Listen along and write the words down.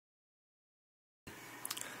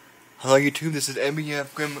Hello YouTube, this is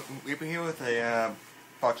MBF Grim Reaper here with a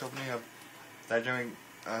box opening of Diagering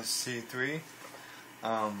C3.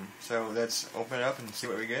 So let's open it up and see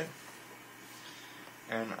what we get.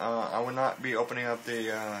 And I will not be opening up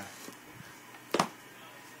the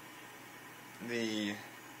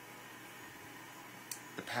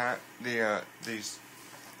pack, these,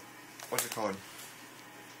 what's it called?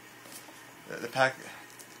 The pack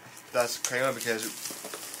that's Crayola, because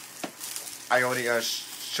I already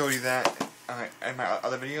showed you that in my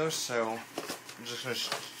other videos, so I'm just going to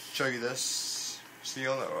show you this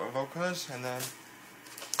seal of Vocas, and then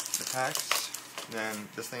the packs, and then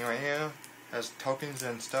this thing right here has tokens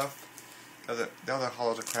and stuff. The other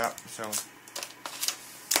hollows are crap, so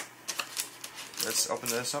let's open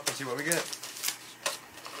this up and see what we get.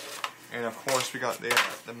 And of course we got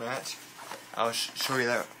the mat. I'll show you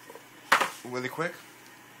that really quick.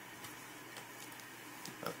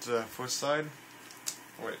 That's the first side.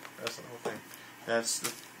 Wait, that's not the whole thing. That's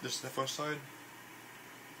this is the first side.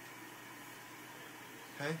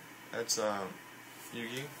 Okay, that's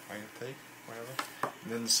Yugi, I think, whatever.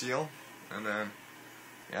 And then the seal, and then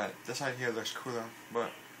yeah, this side here looks cooler,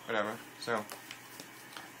 but whatever. So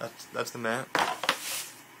that's the mat.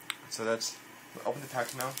 So that's open the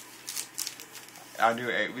pack now. I'll do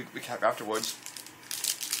a recap afterwards.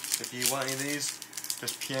 If you want any of these,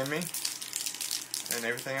 just PM me and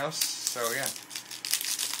everything else. So yeah.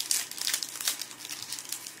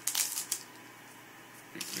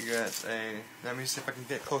 We got a, let me see if I can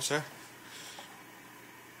get closer.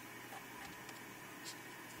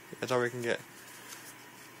 That's all we can get.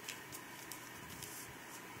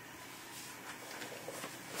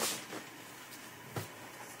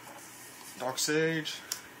 Dark Sage,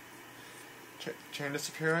 Chain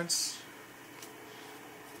Disappearance.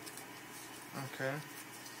 Okay.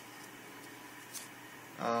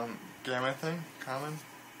 Gamma thing, common.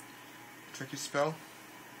 Tricky Spell.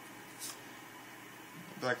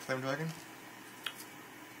 Black Flame Dragon.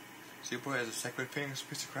 Super as a Sacred Phoenix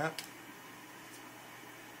piece of crap.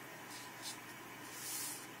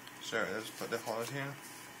 So let's put the hollows here.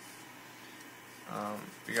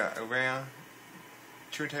 We got a rare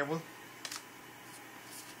turntable.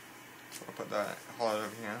 I'll put the hollows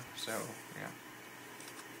over here. So yeah.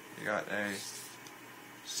 You got a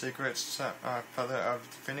Sacred Feather of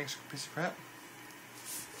the Phoenix piece of crap.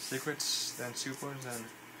 Secrets, then supers, then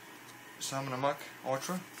Summon Amok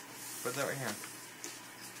Ultra. Put that right here.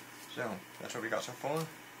 So that's what we got so far.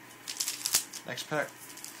 Next pack.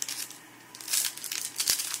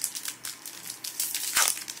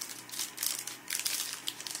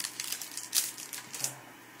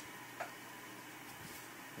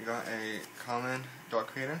 We got a common Dark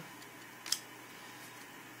Creator.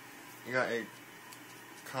 You got a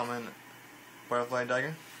common Butterfly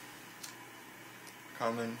Dagger.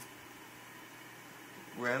 Common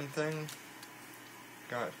Ram thing.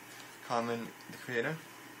 Got common the Creator.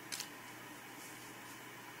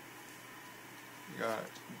 You got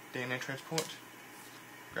DNA Transport.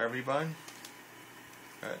 Gravity Bind.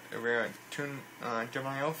 Got a rare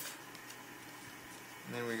Gemini Elf.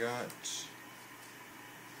 And then we got,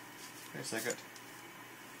 wait a second,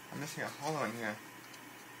 I'm missing a hollow in here.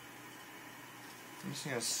 I'm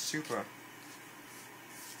missing a super.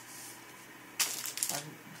 I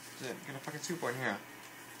didn't get a fucking super in here.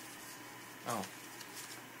 Oh.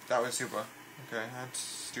 That was super. Okay, that's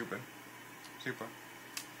stupid. Super.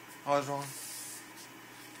 I was wrong.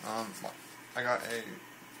 I got a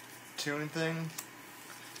tune thing.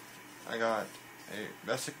 I got a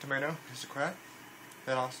Basic Tomato, piece of crap.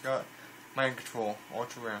 Then I also got Mind Control,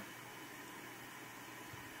 ultra rare.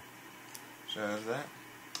 So there's that.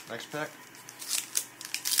 Next pack.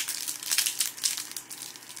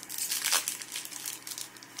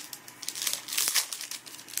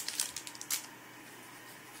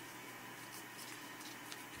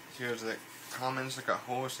 Here's the commons. I got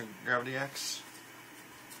Horse and Gravity X.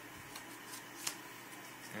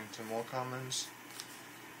 And some more commons.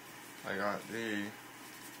 I got the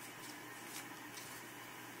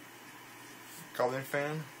Goblin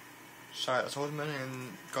Fan, Swordsman,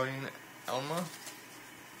 and Guardian Elma.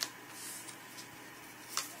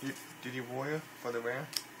 DD Warrior for the rare.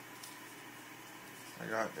 I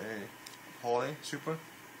got a Holy Super.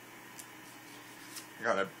 I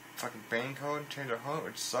got a fucking Bane code, Change of Heart,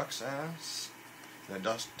 which sucks ass. The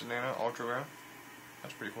Dust Banana, ultra rare.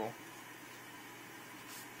 That's pretty cool.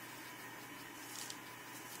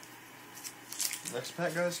 Next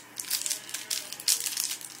pack, guys.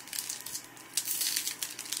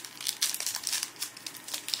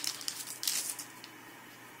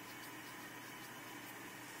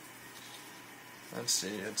 Let's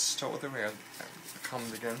see, it's start with the rare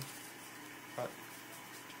commons again. But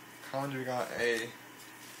common, we got a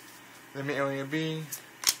Limit Alien B,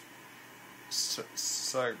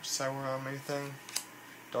 Sour anything,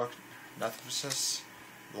 Dark Nathrasis,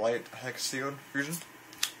 Light Hex Sealed Fusion,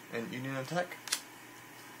 and Union Attack.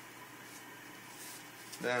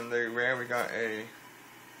 Then the rare, we got a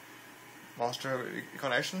Monster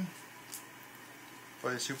Incarnation.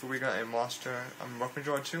 For the super, we got a Monster Weapon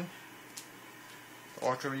Drawer 2. The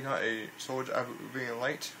Ultra, we got a Soldier Arabian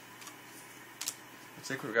Light. The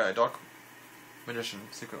Secret, we got a Dark Magician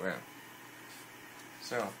Secret Rare.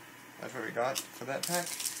 So, that's what we got for that pack.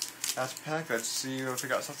 Last pack, let's see if we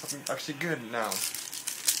got something actually good now.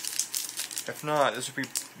 If not, this would be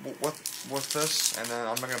worth this, and then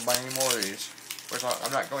I'm not going to buy any more of these. Which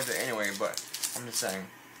I'm not going to anyway, but I'm just saying.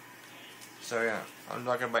 So yeah, I'm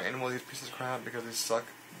not going to buy any more of these pieces of crap because they suck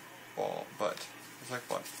ball, but it's like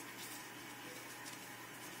fun.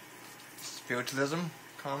 Spiritualism,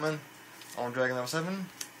 common, Armed Dragon level 7,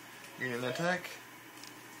 Union Attack,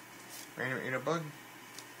 Random Eater Bug,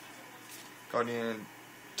 Guardian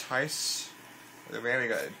Tice, the rare we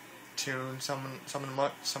got a Tune Summon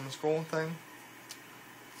Scroll thing,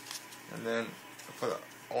 and then for the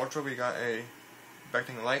Ultra we got a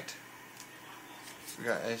Vecting Light, we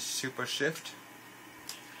got a Super Shift,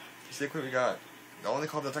 Secret we got the only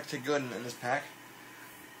card that's actually good in this pack,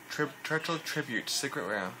 Turtle Tribute, Secret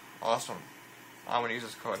Rare, awesome, I'm gonna use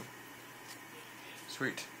this card,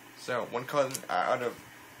 sweet. So one card out of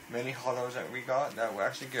many hollows that we got that were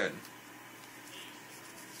actually good.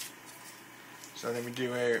 So let me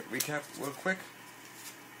do a recap real quick,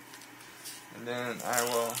 and then I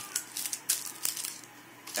will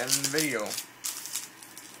end the video.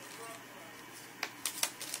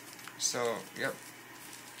 So, yep,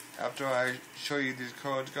 after I show you these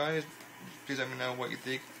cards, guys, please let me know what you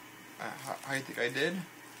think, how you think I did.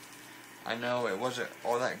 I know it wasn't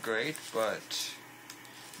all that great, but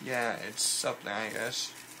yeah, it's something, I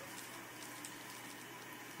guess.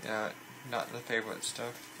 Yeah, not the favorite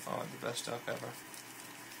stuff, or the best stuff ever.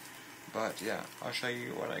 But yeah, I'll show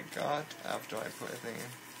you what I got after I put everything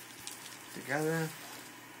together.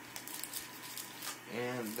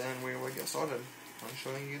 And then we will get started on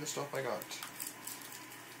showing you the stuff I got.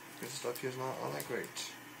 Because the stuff here is not all that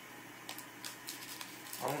great.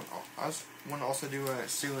 I want to also do a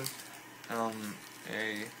soon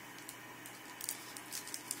a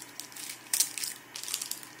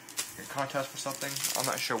contest for something. I'm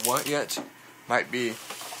not sure what yet. Might be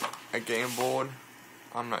a game board.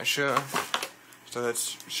 I'm not sure. So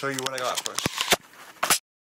let's show you what I got first.